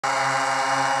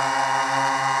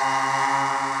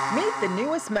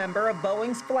newest member of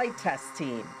Boeing's flight test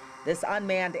team. This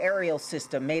unmanned aerial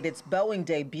system made its Boeing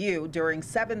debut during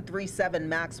 737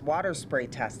 MAX water spray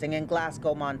testing in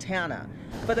Glasgow, Montana.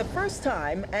 For the first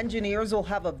time, engineers will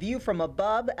have a view from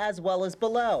above as well as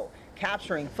below,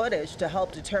 capturing footage to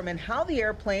help determine how the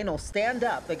airplane will stand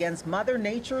up against Mother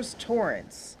Nature's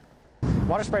torrents.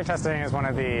 Water spray testing is one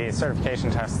of the certification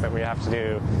tests that we have to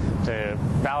do to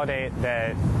validate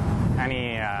that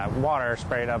any water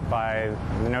sprayed up by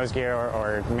the nose gear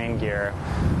or main gear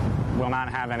will not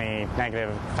have any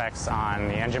negative effects on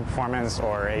the engine performance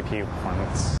or AP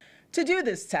performance. To do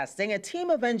this testing, a team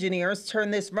of engineers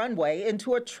turned this runway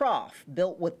into a trough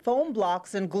built with foam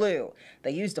blocks and glue.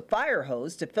 They used a fire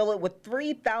hose to fill it with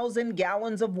 3,000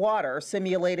 gallons of water,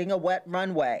 simulating a wet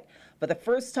runway. For the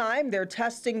first time, they're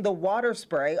testing the water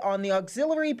spray on the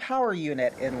auxiliary power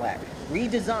unit inlet,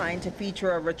 redesigned to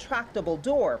feature a retractable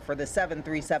door for the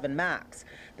 737 MAX.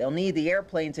 They'll need the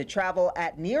airplane to travel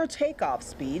at near takeoff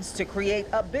speeds to create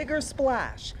a bigger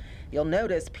splash. You'll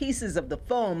notice pieces of the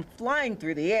foam flying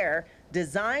through the air,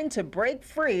 designed to break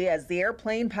free as the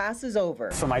airplane passes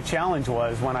over. So my challenge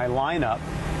was, when I line up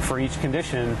for each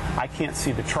condition, I can't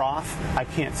see the trough, I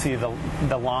can't see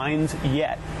the lines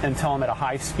yet until I'm at a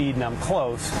high speed and I'm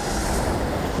close.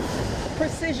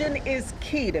 Precision is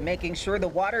key to making sure the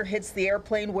water hits the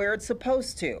airplane where it's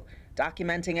supposed to.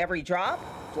 Documenting every drop,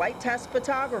 flight test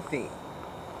photography.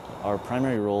 Our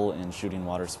primary role in shooting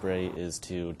water spray is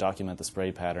to document the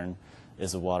spray pattern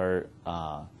as the water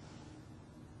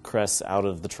crests out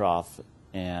of the trough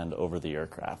and over the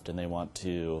aircraft, and they want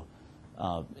to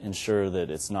ensure that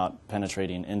it's not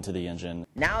penetrating into the engine.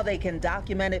 Now they can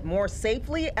document it more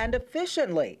safely and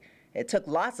efficiently. It took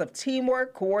lots of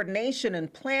teamwork, coordination,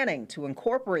 and planning to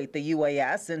incorporate the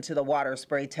UAS into the water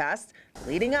spray test,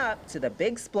 leading up to the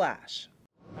big splash.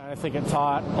 I think it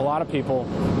taught a lot of people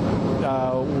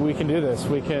we can do this.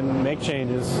 We can make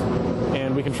changes,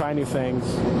 and we can try new things,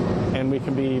 and we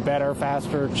can be better,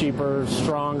 faster, cheaper,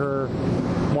 stronger,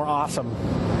 more awesome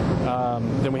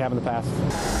than we have in the past.